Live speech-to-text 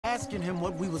asking him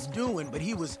what we was doing, but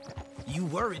he was, "You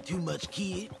worry too much,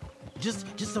 kid. Just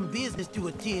some business to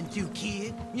attend to,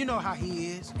 kid. You know how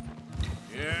he is."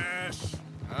 Yes,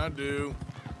 I do.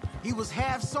 He was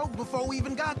half soaked before we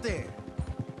even got there.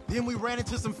 Then we ran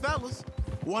into some fellas.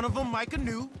 One of them, Micah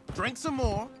knew, drank some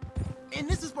more. And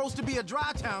this is supposed to be a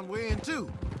dry town we're in,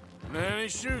 too. And then he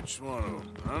shoots one of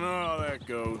them. I know how that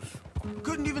goes.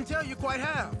 Couldn't even tell you quite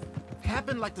how.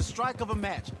 Happened like the strike of a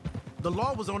match. The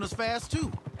law was on us fast,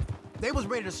 too. They was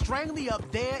ready to strangle me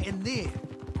up there and then.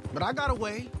 But I got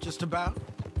away, just about.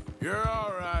 You're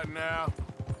all right now.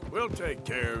 We'll take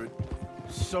care of it.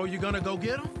 So you gonna go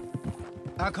get him?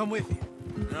 I'll come with you.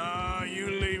 No,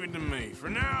 you leave it to me. For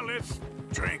now, let's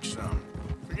drink some.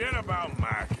 Forget about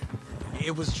Mike.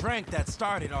 It was Trank that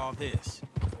started all this.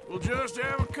 We'll just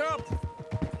have a couple.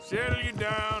 Settle you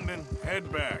down, then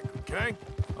head back, okay?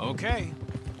 Okay.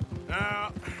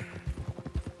 Now,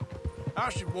 I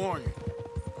should warn you.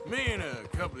 Me and a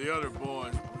couple of the other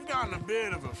boys, we got in a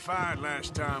bit of a fight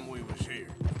last time we was here.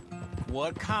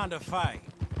 What kind of fight?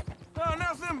 Oh,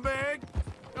 nothing big.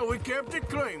 No, we kept it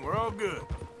clean. We're all good.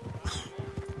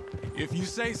 If you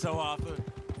say so, Arthur.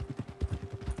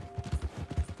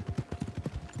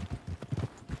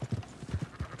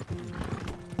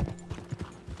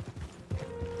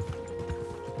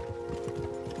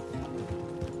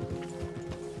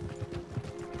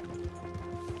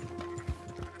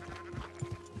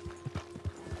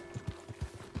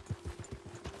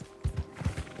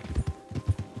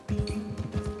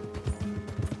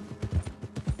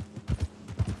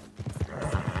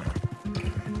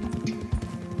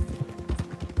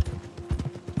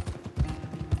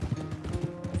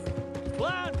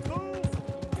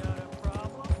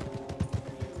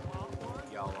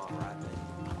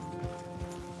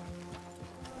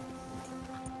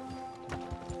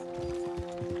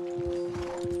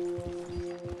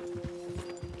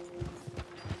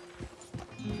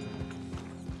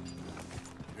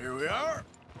 Here we are.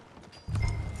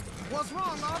 What's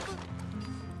wrong, Arthur?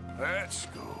 Let's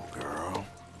go, girl.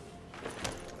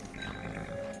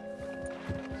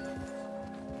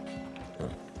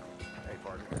 Hey,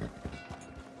 partner.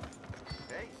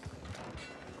 Hey.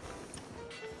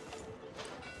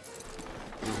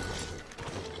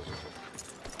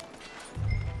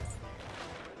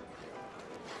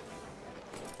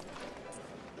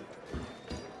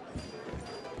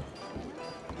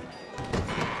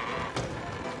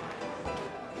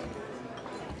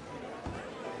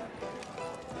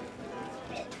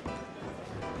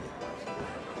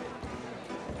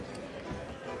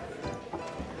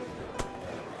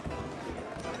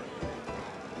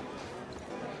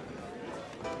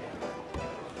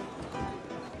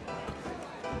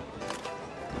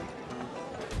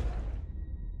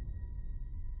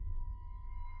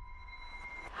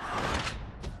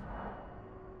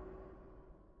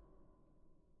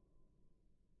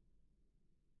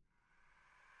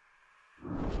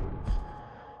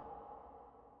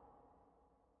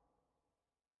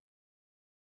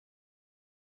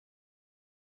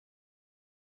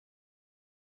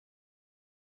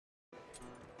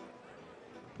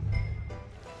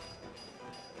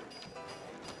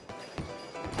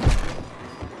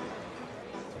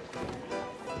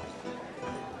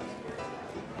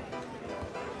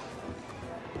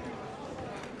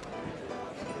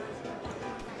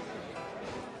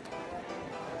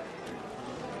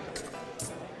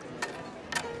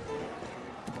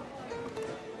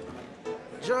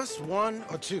 Just one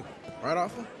or two, right,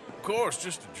 Arthur? Of course,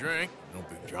 just a drink. No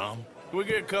big drama. Can we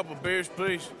get a couple beers,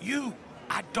 please?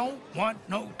 I don't want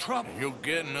no trouble. You'll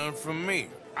get none from me.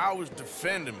 I was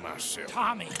defending myself.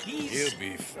 Tommy, he's... He'll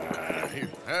be fine. Here,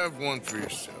 have one for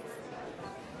yourself.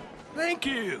 Thank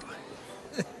you.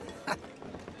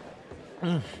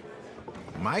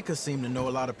 Micah seemed to know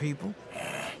a lot of people.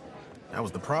 That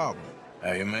was the problem.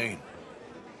 How you mean?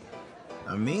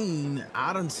 I mean,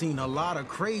 I done seen a lot of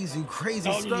crazy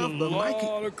stuff, but Micah... A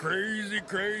lot of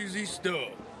crazy stuff.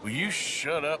 Will you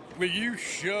shut up? Will you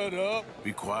shut up?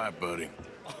 Be quiet, buddy.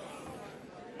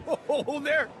 Oh,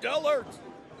 they're dullards.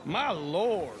 My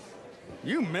lord,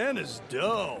 you men is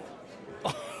dull.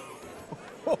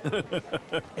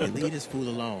 Hey, leave this fool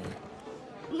alone.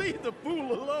 Leave the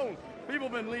fool alone. People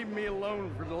been leaving me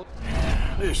alone for the...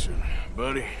 Listen,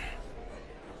 buddy.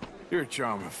 You're a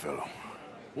charming fellow.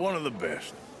 One of the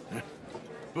best.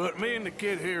 But me and the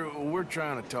kid here, we're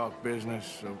trying to talk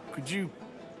business, so could you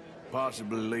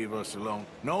possibly leave us alone?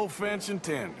 No offense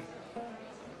intended.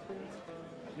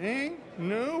 Ain't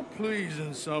no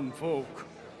pleasing some folk.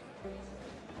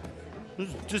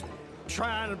 Just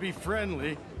trying to be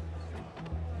friendly.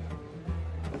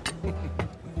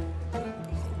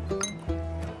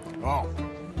 Oh.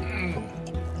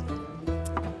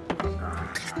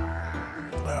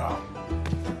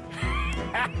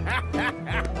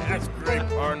 That's great,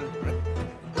 partner.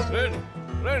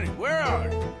 Lenny, where are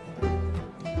you?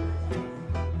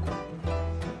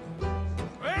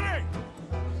 Lenny!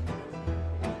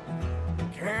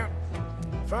 Can't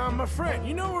find my friend.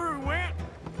 You know where he went?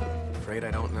 Afraid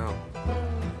I don't know.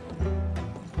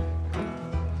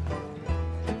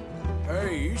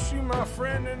 Hey, you see my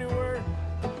friend anywhere?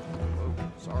 Oh,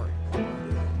 sorry.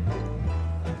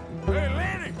 Hey,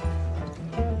 Lenny!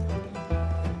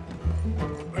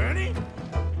 Lenny?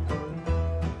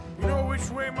 You know which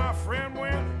way my friend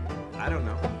went? I don't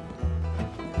know.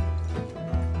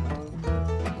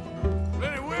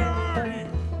 Lenny, where are you?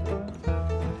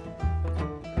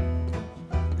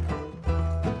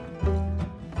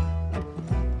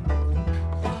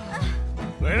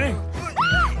 Lenny?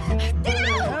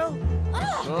 Get out!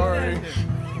 Sorry.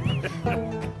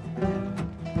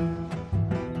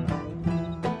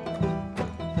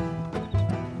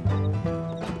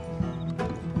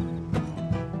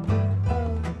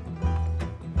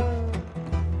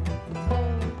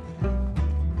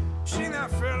 Seen that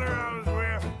fella I was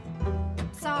with?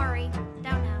 Sorry,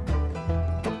 don't know.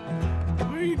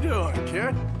 What are you doing,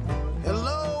 kid?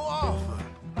 Hello, Arthur.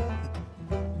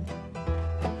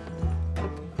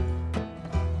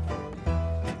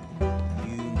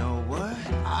 You know what?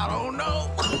 I don't know.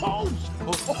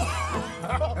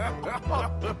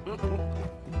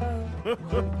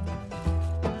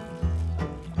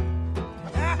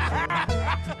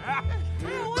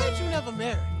 Man, why did you never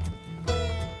marry?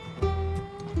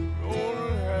 Lord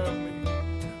have me.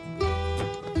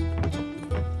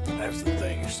 That's the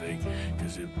thing, you see,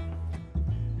 because it...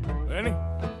 Lenny?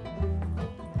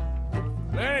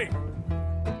 Lenny!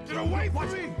 Get away from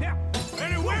me! Yeah.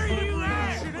 Lenny, where are you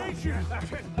at? Shit, ain't you?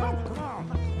 Oh, come on.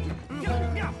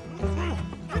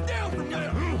 Get down from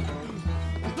there!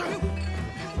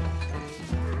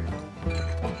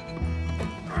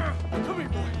 Come here,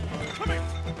 boy. Come here.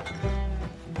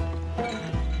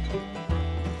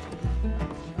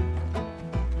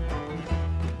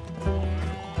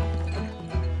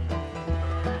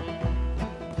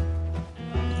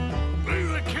 Leave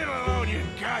the kid alone, you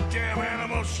goddamn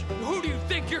animals! Who do you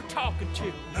think you're talking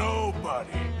to?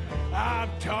 Nobody. I'm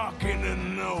talking to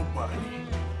nobody.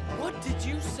 What did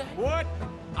you say? What?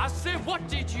 I said, what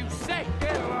did you say?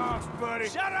 Get lost, buddy.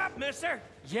 Shut up, mister!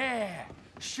 Yeah,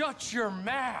 shut your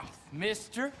mouth,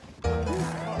 mister.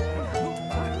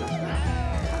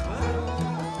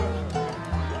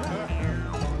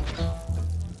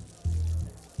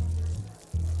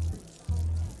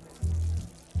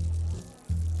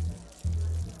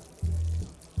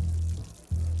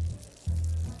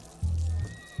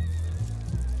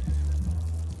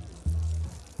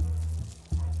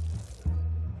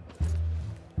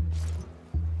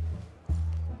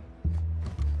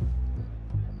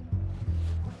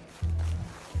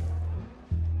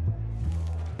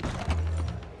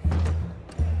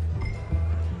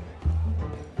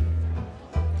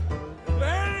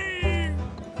 Lenny!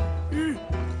 You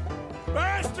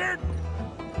bastard!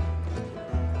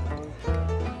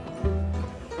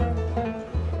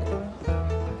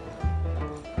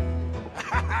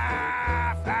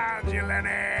 Found you,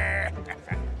 Lenny!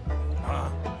 Huh?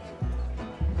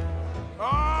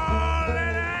 Oh,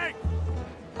 Lenny!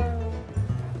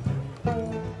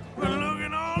 Been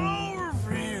looking all over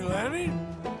for you, Lenny.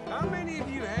 How many of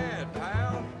you had,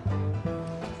 pal?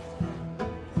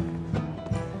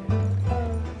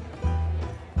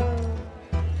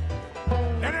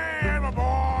 Lenny, my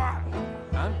boy!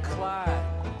 I'm Clyde.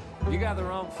 You got the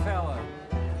wrong fella.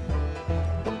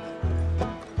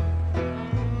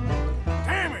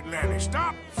 Damn it, Lenny,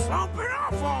 stop slumping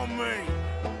off on me!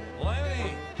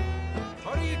 Lenny,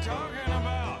 what are you talking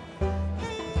about?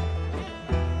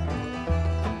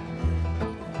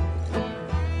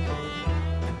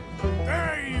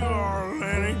 There you are,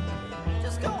 Lenny.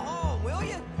 Just go home, will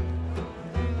you?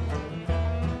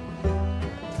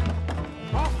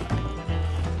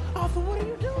 Arthur, what are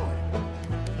you doing?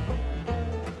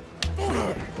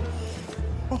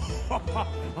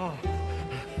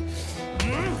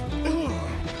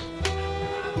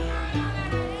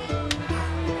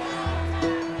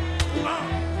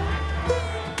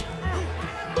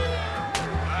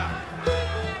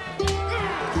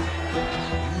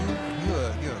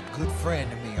 You're a good friend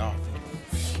to me, Arthur.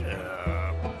 Shut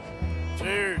up.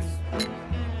 Cheers.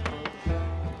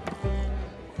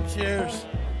 Cheers.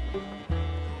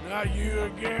 Not you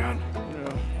again?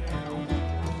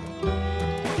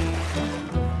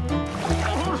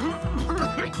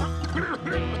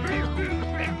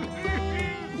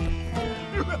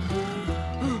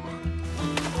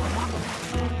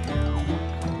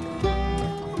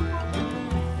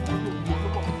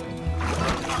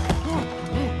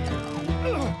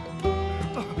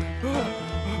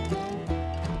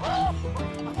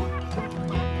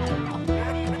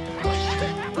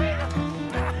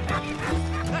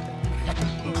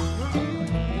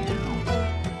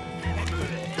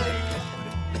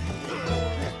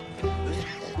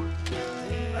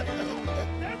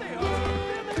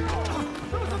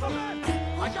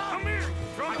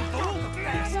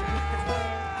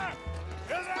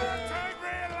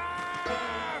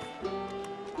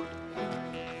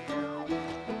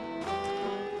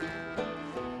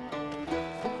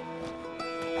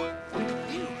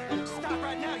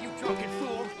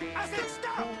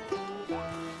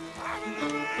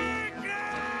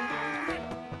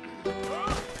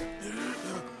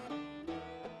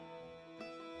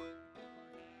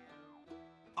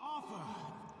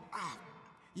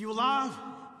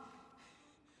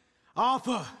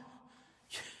 Arthur!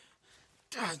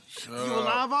 God, you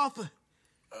alive, Arthur?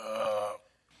 I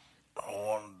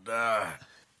want to die.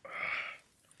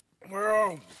 Where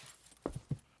are we?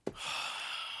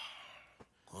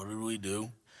 What did we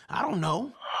do? I don't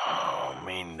know. Oh,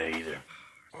 me neither.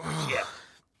 Yeah.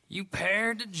 You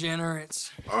pair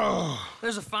degenerates.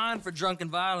 There's a fine for drunken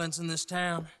violence in this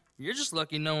town. You're just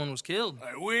lucky no one was killed.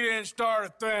 Hey, we didn't start a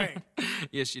thing.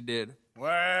 Yes, you did.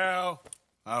 Well,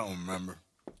 I don't remember.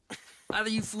 Either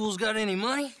you fools got any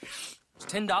money, it's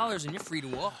 $10 and you're free to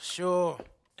walk. Sure.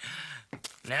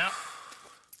 Now,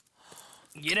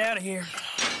 get out of here.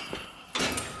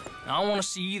 I don't want to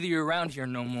see either of you around here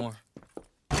no more.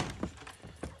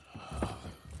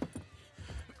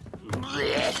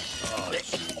 Oh,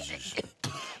 Jesus.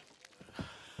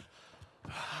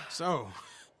 So,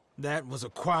 that was a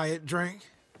quiet drink?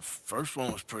 First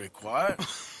one was pretty quiet.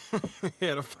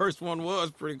 Yeah, the first one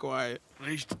was pretty quiet. At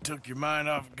least it took your mind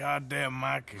off goddamn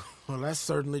Mikey. Well, that's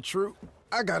certainly true.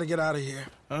 I gotta get out of here.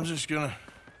 I'm just gonna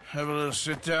have a little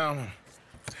sit down and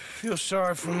feel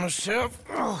sorry for myself.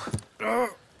 Oh.